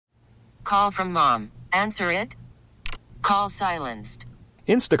call from mom. Answer it. Call silenced.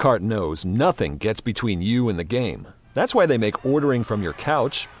 Instacart knows nothing gets between you and the game. That's why they make ordering from your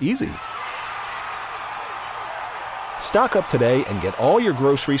couch easy. Stock up today and get all your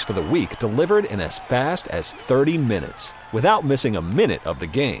groceries for the week delivered in as fast as 30 minutes without missing a minute of the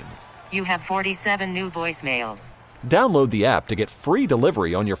game. You have 47 new voicemails. Download the app to get free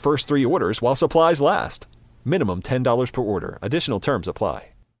delivery on your first 3 orders while supplies last. Minimum $10 per order. Additional terms apply.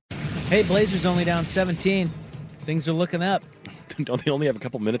 Hey, Blazers only down 17. Things are looking up. Don't they only have a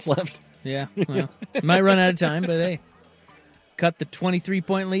couple minutes left? Yeah, well, might run out of time, but hey, cut the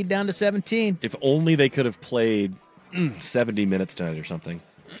 23-point lead down to 17. If only they could have played 70 minutes tonight or something.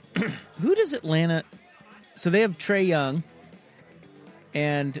 Who does Atlanta? So they have Trae Young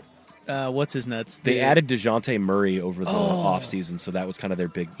and what's his nuts? They added DeJounte Murray over the offseason, so that was kind of their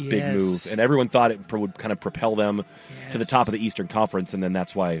big move. And everyone thought it would kind of propel them to the top of the Eastern Conference, and then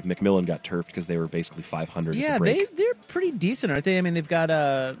that's why McMillan got turfed, because they were basically 500 at the break. They're pretty decent, aren't they? I mean, they've got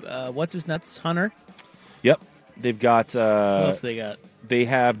what's his nuts? Hunter? Yep. They've got... Who else they got? They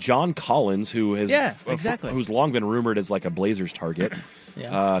have John Collins, who has exactly. who's long been rumored as like a Blazers target.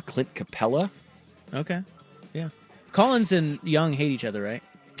 Clint Capella. Okay. Yeah. Collins and Young hate each other, right?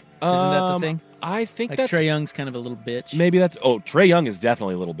 Isn't that the thing? I think like that's... Trae Young's kind of a little bitch. Maybe that's... Oh, Trae Young is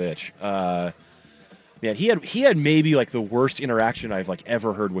definitely a little bitch. Man, he had maybe like the worst interaction I've like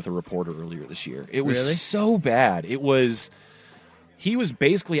ever heard with a reporter earlier this year. It was so bad. It was... He was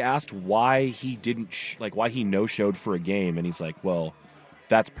basically asked why he didn't... why he no-showed for a game, and he's like, well,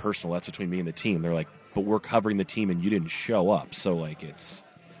 that's personal. That's between me and the team. They're like, but we're covering the team and you didn't show up. So like it's...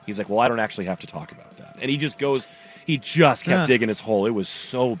 He's like, well, I don't actually have to talk about that. And he just goes... He just kept digging his hole. It was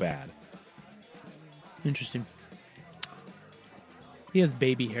so bad. Interesting. He has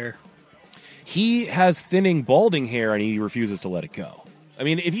baby hair. He has thinning, balding hair, and he refuses to let it go. I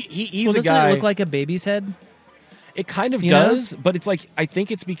mean, if he's a doesn't guy... it look like a baby's head? It kind of does, but it's like, I think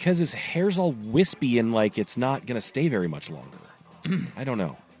it's because his hair's all wispy and like it's not going to stay very much longer. I don't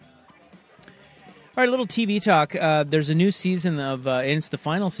know. All right, a little TV talk. There's a new season of, and it's the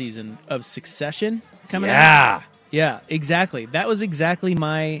final season of Succession coming out. Yeah, exactly. That was exactly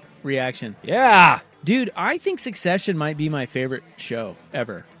my reaction. Yeah. Dude, I think Succession might be my favorite show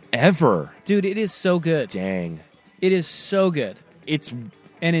ever. Ever? Dude, it is so good. Dang. It is so good. It's...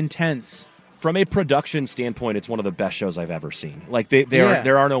 And intense. From a production standpoint, it's one of the best shows I've ever seen. Like,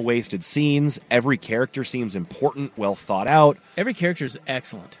 there are no wasted scenes. Every character seems important, well thought out. Every character is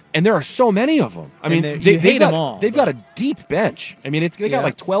excellent. And there are so many of them. I mean, you hate them all. They've got a deep bench. I mean, they got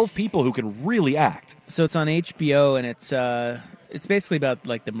like 12 people who can really act. So it's on HBO, and it's basically about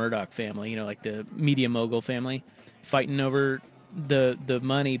like the Murdoch family, you know, like the media mogul family fighting over the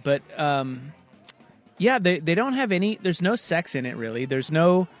money. But they don't have any. There's no sex in it really. There's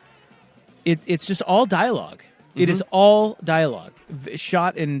no. It's just all dialogue. Mm-hmm. It is all dialogue,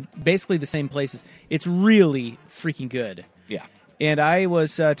 shot in basically the same places. It's really freaking good. Yeah. And I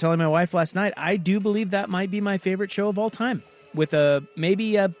was telling my wife last night, I do believe that might be my favorite show of all time, with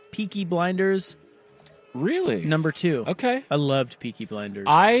maybe a Peaky Blinders. Really? Number 2. Okay. I loved Peaky Blinders.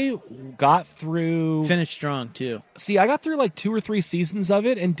 I got through... Finished strong, too. See, I got through like 2 or 3 seasons of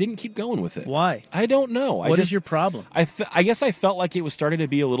it and didn't keep going with it. Why? I don't know. What is your problem? I guess I felt like it was starting to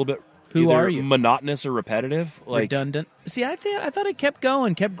be a little bit... Who are you? Monotonous or repetitive. Like, redundant. See, I thought it kept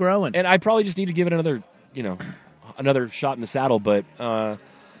going, kept growing. And I probably just need to give it another shot in the saddle, but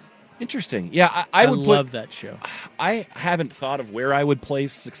interesting. Yeah, I would love that show. I haven't thought of where I would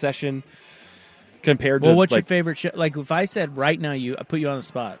place Succession compared to... Well, what's your favorite show? Like, if I said right now, I put you on the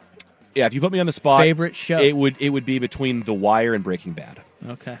spot. Yeah, if you put me on the spot... Favorite show? It would be between The Wire and Breaking Bad.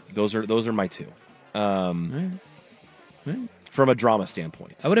 Okay. Those are my two. Right. From a drama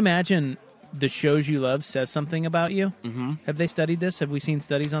standpoint. I would imagine the shows you love says something about you. Mm-hmm. Have they studied this? Have we seen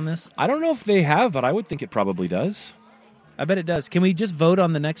studies on this? I don't know if they have, but I would think it probably does. I bet it does. Can we just vote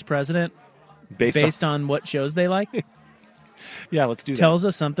on the next president based on what shows they like? Yeah, let's do that. Tells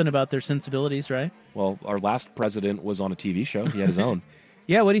us something about their sensibilities, right? Well, our last president was on a TV show. He had his own.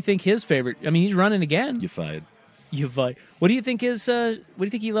 Yeah, what do you think his favorite... I mean, he's running again. You fight. What do you think what do you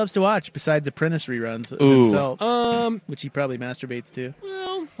think he loves to watch besides Apprentice reruns of himself? Which he probably masturbates to.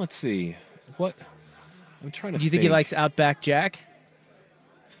 Well, let's see. What? I'm trying to Do you think he likes Outback Jack?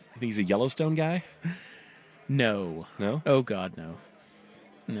 I think he's a Yellowstone guy? No. No? Oh, God, no.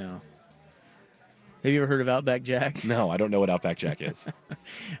 No. Have you ever heard of Outback Jack? No, I don't know what Outback Jack is.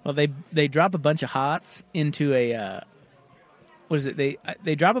 Well, they drop a bunch of hots into a... what is it?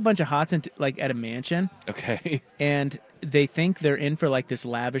 They drop a bunch of hots into like at a mansion. Okay. And they think they're in for like this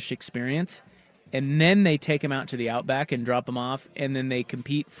lavish experience, and then they take him out to the outback and drop him off, and then they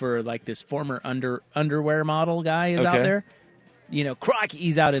compete for like this former underwear model guy is out Okay. there. You know, Croc,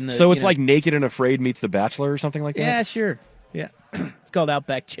 he's out in the. So it's you know- like Naked and Afraid meets The Bachelor or something like that? Yeah, sure. Yeah. It's called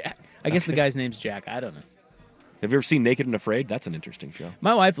Outback Jack. I guess the guy's name's Jack. I don't know. Have you ever seen Naked and Afraid? That's an interesting show.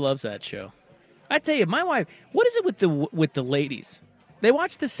 My wife loves that show. I tell you, my wife, what is it with the ladies? They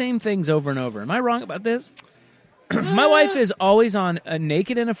watch the same things over and over. Am I wrong about this? My wife is always on a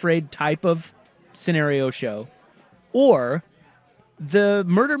Naked and Afraid type of scenario show or the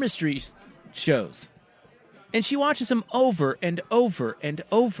murder mystery shows. And she watches them over and over and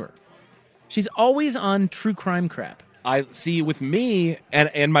over. She's always on true crime crap. I see with me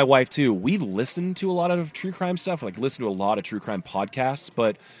and my wife too, we listen to a lot of true crime stuff, like listen to a lot of true crime podcasts,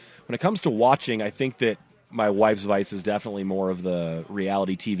 but when it comes to watching, I think that my wife's vice is definitely more of the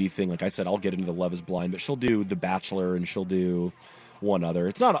reality TV thing. Like I said, I'll get into the Love is Blind, but she'll do The Bachelor and she'll do one other.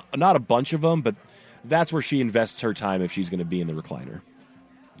 It's not a bunch of them, but that's where she invests her time if she's going to be in the recliner.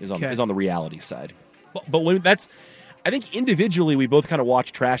 Is on the reality side. But when I think individually we both kind of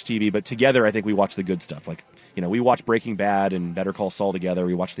watch trash TV, but together I think we watch the good stuff. Like, you know, we watch Breaking Bad and Better Call Saul together.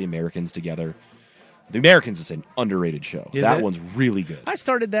 We watch The Americans together. The Americans is an underrated show. Is that it? one's really good. I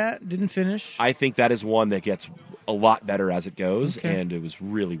started that, didn't finish. I think that is one that gets a lot better as it goes, Okay. and it was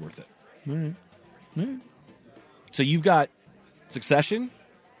really worth it. All right. So you've got Succession,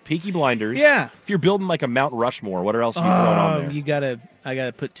 Peaky Blinders. Yeah. If you're building like a Mount Rushmore, what else are you throwing on there? I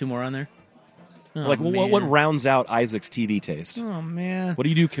gotta put two more on there. Oh, Like, what rounds out Isaac's TV taste? Oh man. What do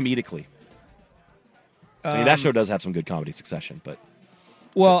you do comedically? I mean, that show does have some good comedy, Succession, but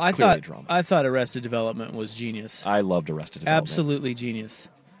Well, it's I clearly thought drama. I thought Arrested Development was genius. I loved Arrested Development. Absolutely genius.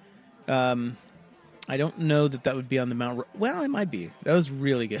 I don't know that would be on the Mount. Well, it might be. That was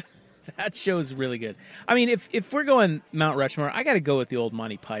really good. That show is really good. I mean, if we're going Mount Rushmore, I got to go with the old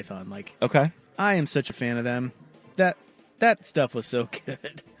Monty Python. Like, Okay. I am such a fan of them. That stuff was so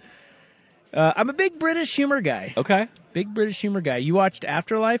good. I'm a big British humor guy. Okay. Big British humor guy. You watched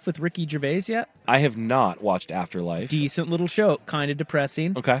Afterlife with Ricky Gervais yet? I have not watched Afterlife. Decent little show. Kind of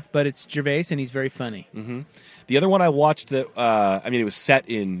depressing. Okay. But it's Gervais, and he's very funny. The other one I watched that, it was set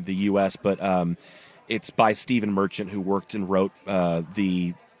in the U.S., but it's by Stephen Merchant, who worked and wrote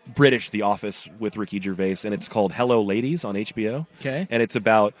the British The Office with Ricky Gervais, and it's called Hello Ladies on HBO. Okay. And it's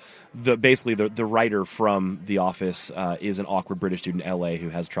about the writer from The Office is an awkward British dude in L.A. who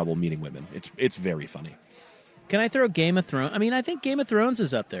has trouble meeting women. It's very funny. Can I throw Game of Thrones? I mean, I think Game of Thrones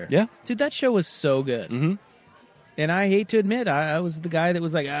is up there. Yeah. Dude, that show was so good. Mm-hmm. And I hate to admit, I was the guy that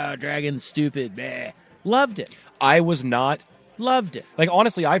was like, dragon's stupid. Bleh. Loved it. I was not... Loved it. Like,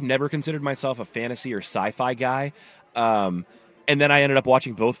 honestly, I've never considered myself a fantasy or sci-fi guy. And then I ended up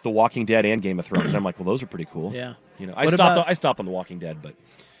watching both The Walking Dead and Game of Thrones. And I'm like, well, those are pretty cool. Yeah. You know, What I stopped on The Walking Dead, but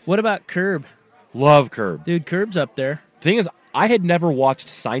What about Curb? love Curb. Dude, Curb's up there. Thing is, I had never watched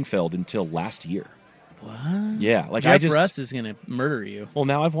Seinfeld until last year. What? Yeah, like Jeff I just. Russ is going to murder you. Well,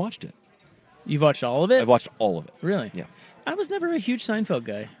 now I've watched it. You've watched all of it? I've watched all of it. Really? Yeah. I was never a huge Seinfeld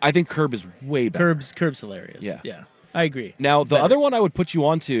guy. I think Curb is way better. Curb's hilarious. Yeah. Yeah. I agree. Now, the Better. other one I would put you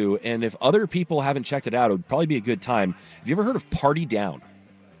onto, and if other people haven't checked it out, it would probably be a good time. Have you ever heard of Party Down?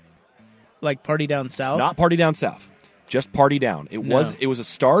 Like Party Down South? Not Party Down South, just Party Down. It No. was a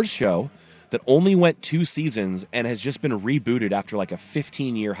Starz show that only went 2 seasons and has just been rebooted after like a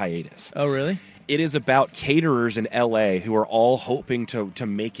 15-year hiatus. Oh, really? It is about caterers in LA who are all hoping to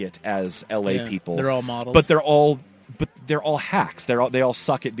make it as LA Yeah, people. they're all models. but they're all hacks. They all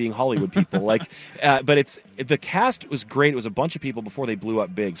suck at being Hollywood people. Like, but the cast was great. It was a bunch of people before they blew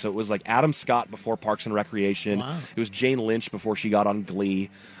up big. So it was like Adam Scott before Parks and Recreation. Wow. It was Jane Lynch before she got on Glee.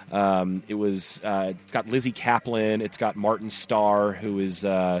 It's got Lizzie Kaplan. It's got Martin Starr, who is.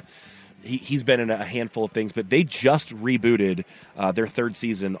 He's been in a handful of things, but they just rebooted their 3rd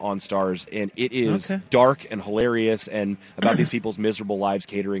season on Starz, and it is Okay. dark and hilarious and about these people's miserable lives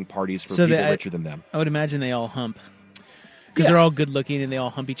catering parties for So people they- richer than them. I would imagine they all hump. Because Yeah. they're all good looking and they all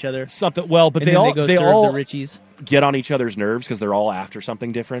hump each other. Something well, but And they then all they go they serve all the Richies. get on each other's nerves because they're all after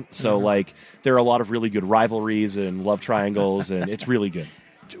something different. So like there are a lot of really good rivalries and love triangles, and it's really good.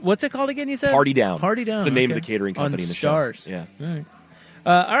 What's it called again, you said? Party Down. Party Down. It's the name of okay. the catering On company in the show. Stars. Yeah. All right.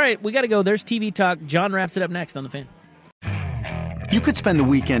 All right, we got to go. There's TV talk. John wraps it up next on The Fan. You could spend the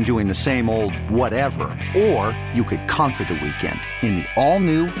weekend doing the same old whatever, or you could conquer the weekend in the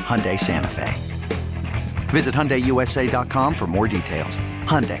all-new Hyundai Santa Fe. Visit HyundaiUSA.com for more details.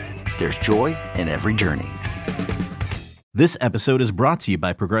 Hyundai, there's joy in every journey. This episode is brought to you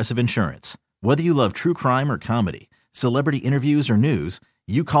by Progressive Insurance. Whether you love true crime or comedy, celebrity interviews or news,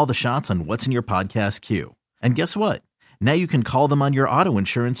 you call the shots on what's in your podcast queue. And guess what? Now you can call them on your auto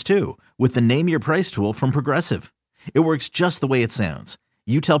insurance too with the Name Your Price tool from Progressive. It works just the way it sounds.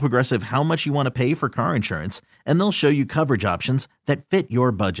 You tell Progressive how much you want to pay for car insurance, and they'll show you coverage options that fit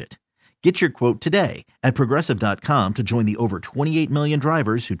your budget. Get your quote today at Progressive.com to join the over 28 million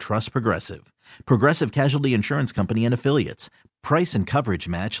drivers who trust Progressive. Progressive Casualty Insurance Company and Affiliates. Price and coverage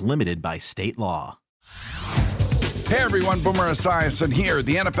match limited by state law. Hey everyone, Boomer Esiason here.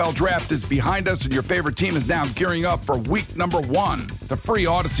 The NFL Draft is behind us and your favorite team is now gearing up for week number 1. The free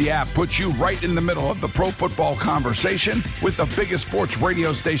Odyssey app puts you right in the middle of the pro football conversation with the biggest sports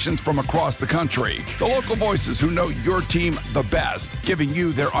radio stations from across the country. The local voices who know your team the best, giving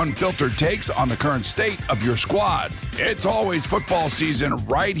you their unfiltered takes on the current state of your squad. It's always football season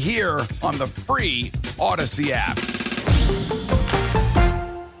right here on the free Odyssey app.